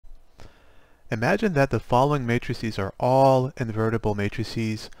Imagine that the following matrices are all invertible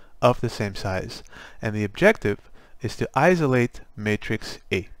matrices of the same size, and the objective is to isolate matrix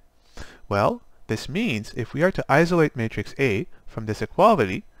A. Well, this means if we are to isolate matrix A from this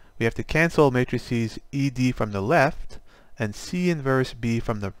equality, we have to cancel matrices ED from the left and C inverse B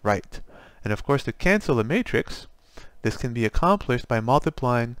from the right. And of course, to cancel a matrix, this can be accomplished by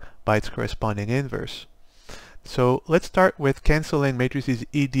multiplying by its corresponding inverse. So let's start with canceling matrices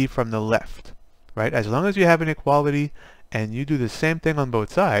ED from the left, right? As long as you have an equality and you do the same thing on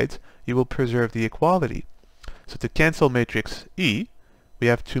both sides, you will preserve the equality. So to cancel matrix E, we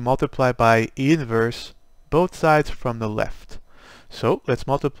have to multiply by E inverse both sides from the left. So let's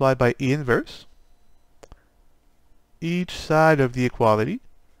multiply by E inverse each side of the equality.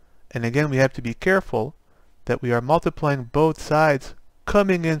 And again, we have to be careful that we are multiplying both sides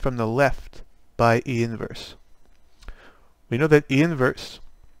coming in from the left by E inverse. We know that E inverse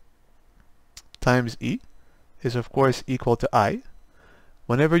times E is of course equal to I.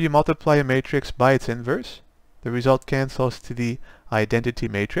 Whenever you multiply a matrix by its inverse, the result cancels to the identity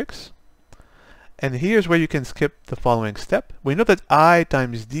matrix. And here's where you can skip the following step. We know that I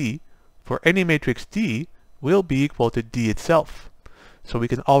times D for any matrix D will be equal to D itself. So we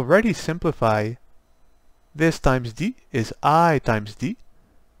can already simplify this times D is I times D,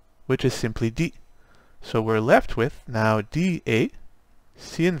 which is simply D. So we're left with now dA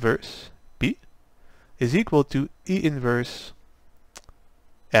C inverse B is equal to E inverse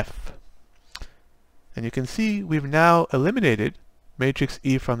F. And you can see we've now eliminated matrix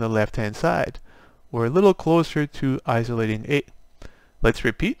E from the left-hand side. We're a little closer to isolating A. Let's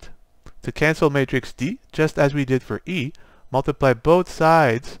repeat. To cancel matrix D, just as we did for E, multiply both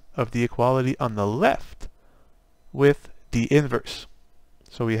sides of the equality on the left with D inverse.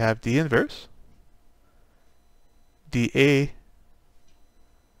 So we have D inverse dA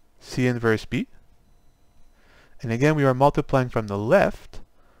C inverse B. And again, we are multiplying from the left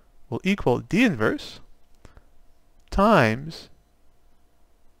will equal D inverse times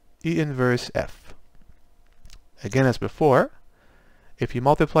E inverse F. Again, as before, if you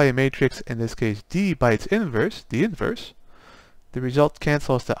multiply a matrix, in this case D, by its inverse, the inverse, the result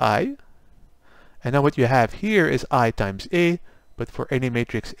cancels to I. And now what you have here is I times A, but for any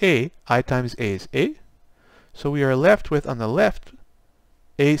matrix A, I times A is A. So we are left with, on the left,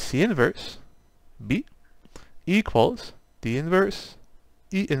 A C inverse B equals D inverse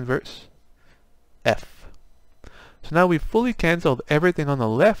E inverse F. So now we've fully canceled everything on the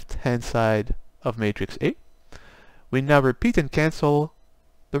left-hand side of matrix A. We now repeat and cancel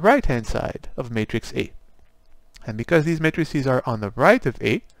the right-hand side of matrix A. And because these matrices are on the right of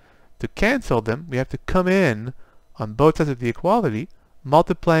A, to cancel them, we have to come in on both sides of the equality,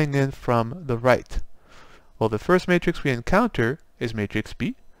 multiplying in from the right. Well, the first matrix we encounter is matrix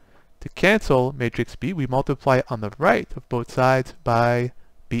B. To cancel matrix B, we multiply on the right of both sides by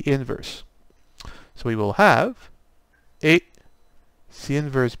B inverse. So we will have A C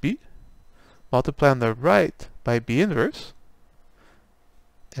inverse B, multiply on the right by B inverse,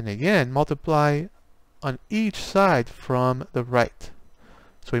 and again multiply on each side from the right.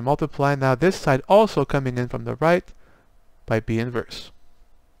 So we multiply now this side also coming in from the right by B inverse.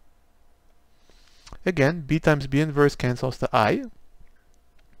 Again, B times B inverse cancels to I.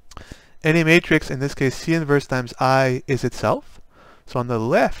 Any matrix, in this case C inverse times I, is itself. So on the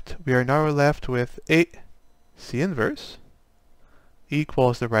left, we are now left with A C inverse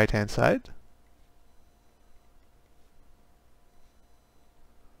equals the right-hand side.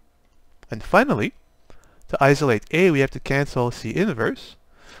 And finally, to isolate A, we have to cancel C inverse.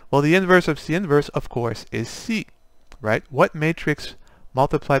 Well, the inverse of C inverse, of course, is C, right? What matrix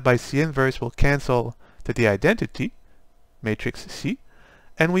multiplied by C inverse will cancel to the identity, matrix C?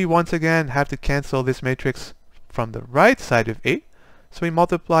 And we once again have to cancel this matrix from the right side of A. So we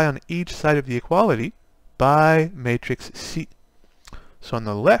multiply on each side of the equality by matrix C. So on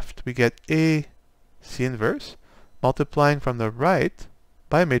the left, we get A C inverse, multiplying from the right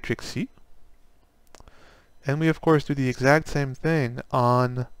by matrix C. And we, of course, do the exact same thing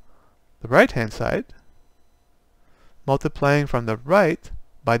on the right-hand side, multiplying from the right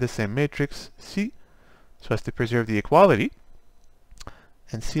by the same matrix C, so as to preserve the equality.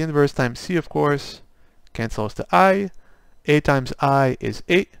 And C inverse times C, of course, cancels to I. A times I is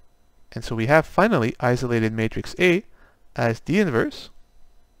A. And so we have finally isolated matrix A as D inverse,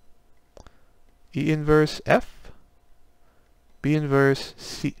 E inverse F, B inverse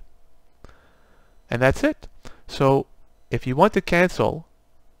C. And that's it. So if you want to cancel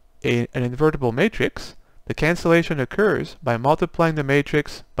an invertible matrix, the cancellation occurs by multiplying the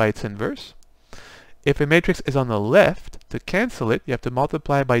matrix by its inverse. If a matrix is on the left, to cancel it, you have to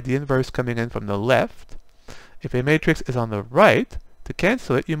multiply by the inverse coming in from the left. If a matrix is on the right, to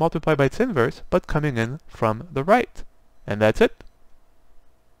cancel it, you multiply by its inverse, but coming in from the right. And that's it.